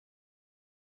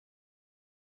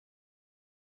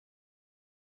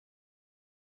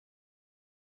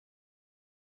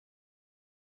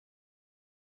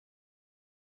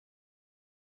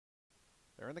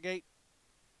They're in the gate.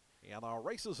 And the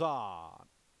race is on.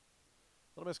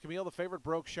 Little Miss Camille, the favorite,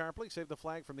 broke sharply. Saved the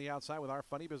flag from the outside with Our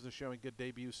Funny Business showing good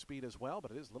debut speed as well. But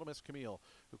it is Little Miss Camille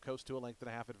who coasts to a length and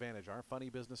a half advantage. Our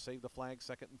Funny Business saved the flag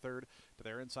second and third. To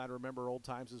their inside, Remember Old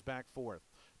Times is back fourth.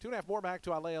 2.5 more back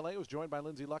to Ale Ale, was joined by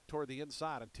Lindsay Luck toward the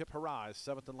inside. And Tip Hurrah is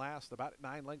seventh and last, about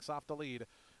 9 lengths off the lead,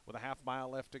 with a half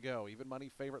mile left to go. Even money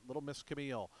favorite Little Miss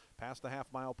Camille past the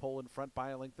half-mile pole in front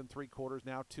by a length and 3/4,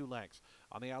 now 2 lengths.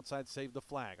 On the outside, Save the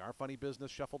Flag. Our Funny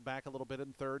Business shuffled back a little bit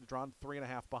in third, drawn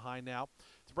 3.5 behind now.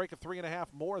 It's a break of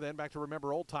 3.5 more then, back to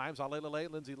Remember Old Times. Ale,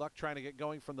 Lindsay Luck trying to get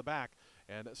going from the back.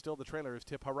 And still the trailer is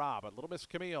Tip Hurrah, but Little Miss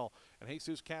Camille and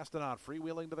Jesus Castanon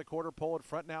freewheeling to the quarter pole in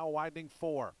front now, widening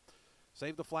 4.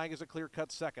 Save the Flag is a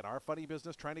clear-cut second. Our Funny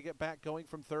Business trying to get back going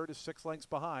from third is 6 lengths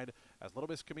behind as Little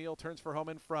Miss Camille turns for home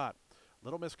in front.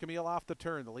 Little Miss Camille off the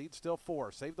turn. The lead still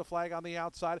 4. Save the Flag on the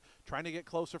outside, trying to get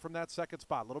closer from that second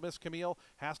spot. Little Miss Camille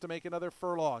has to make another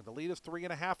furlong. The lead is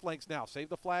 3.5 lengths now. Save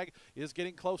the Flag is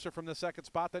getting closer from the second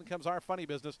spot. Then comes Our Funny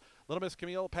Business. Little Miss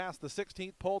Camille past the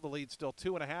 16th pole. The lead still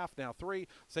 2.5, now 3.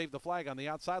 Save the Flag on the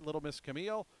outside. Little Miss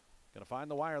Camille going to find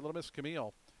the wire. Little Miss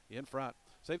Camille in front.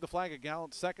 Save the Flag a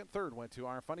gallant second. Third went to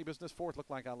Our Funny Business. Fourth looked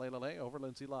like Ale over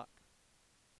Lindsay Luck.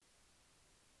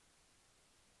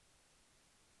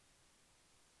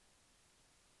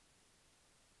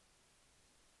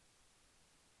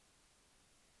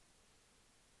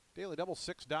 Daily double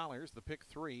 $6. The pick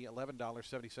 3,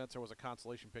 $11.70. There was a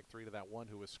consolation pick 3 to that one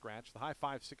who was scratched. The high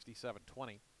 5,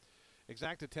 $67.20.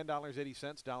 Exacta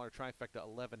 $10.80. Dollar trifecta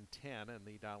 $11.10, and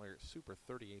the dollar super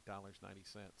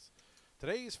 $38.90.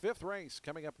 Today's 5th race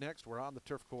coming up next. We're on the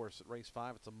turf course at race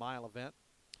 5. It's a mile event.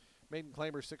 Maiden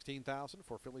claimer $16,000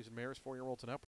 for fillies and mares, 4-year-olds and up.